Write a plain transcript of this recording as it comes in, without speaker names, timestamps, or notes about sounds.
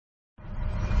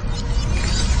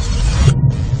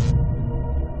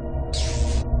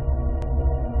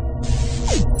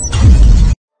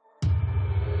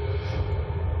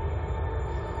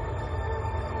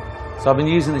So I've been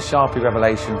using the Sharpie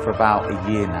Revelation for about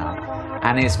a year now,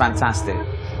 and it's fantastic.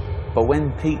 But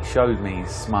when Pete showed me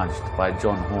Smudged by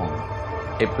John Horn,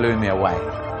 it blew me away.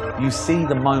 You see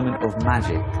the moment of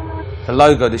magic. The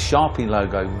logo, the Sharpie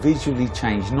logo, visually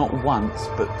changed not once,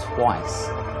 but twice,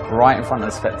 right in front of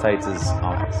the spectator's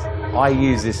eyes. I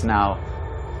use this now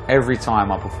every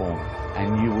time I perform,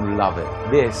 and you will love it.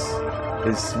 This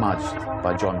is Smudged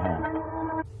by John Horn.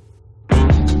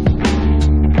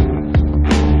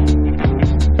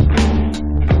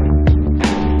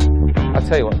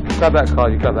 I'll tell you what, grab that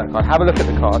card, you grab that card. Have a look at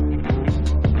the card,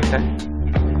 okay?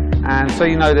 And so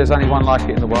you know there's only one like it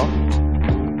in the world.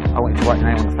 I want you to write your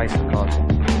name on the face of the card.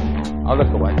 I'll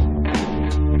look away.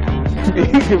 You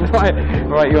can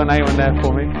write your name on there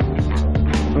for me.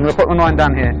 I'm going to put my line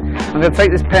down here. I'm going to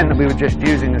take this pen that we were just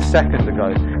using a second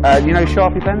ago. You know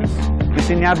Sharpie pens? You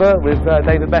seen the advert with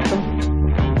David Beckham?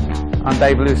 I'm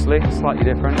Dave Loosely, slightly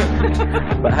different.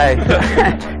 But hey,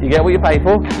 you get what you pay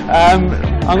for.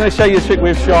 I'm going to show you a trick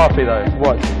with Sharpie though.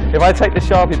 Watch. If I take the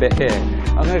Sharpie bit here,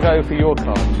 I'm going to go for your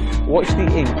card. Watch the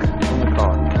ink on the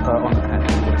card, on the pen.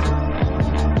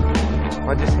 If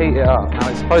I just heat it up, now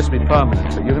it's supposed to be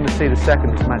permanent, but you're going to see the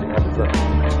second this magic happens. Look.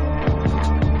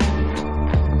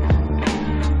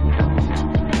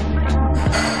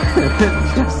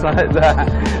 Just like that.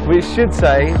 We should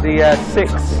say the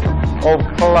 6 of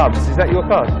clubs. Is that your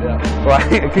card? Yeah.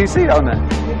 Right, can you see that on there?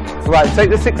 Right, take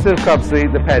the 6 of clubs,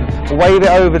 the pen, wave it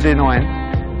over the 9.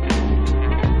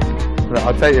 Look,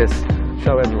 I'll take this,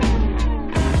 show everyone.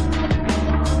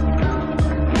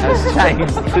 Has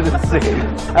changed to the 6.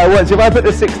 Watch, if I put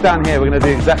the 6 down here, we're going to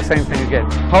do the exact same thing again.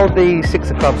 Hold the 6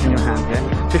 of clubs in your hand,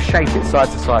 yeah? Just shake it side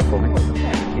to side for me.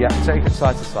 Yeah, shake it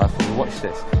side to side for me. Watch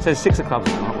this. So 6 of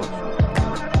clubs now, watch.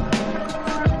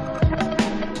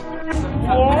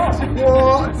 What?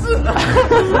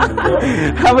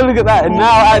 Have a look at that. It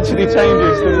now actually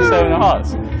changes to the 7 of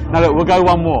hearts. Now look, we'll go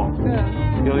one more.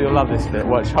 Yeah. You'll love this bit.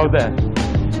 Watch, hold there.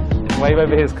 Wave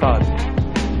over his card.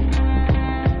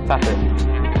 Tap it.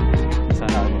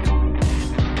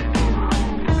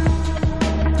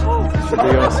 Should be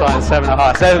your sign 7 of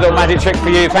hearts. There's a little magic trick for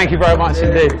you. Thank you very much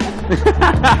indeed.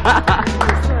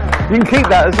 You can keep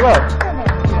that as well.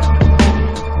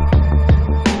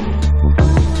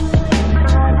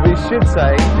 We should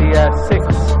say the 6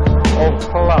 of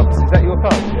clubs. Is that your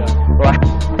card? Yeah. Right.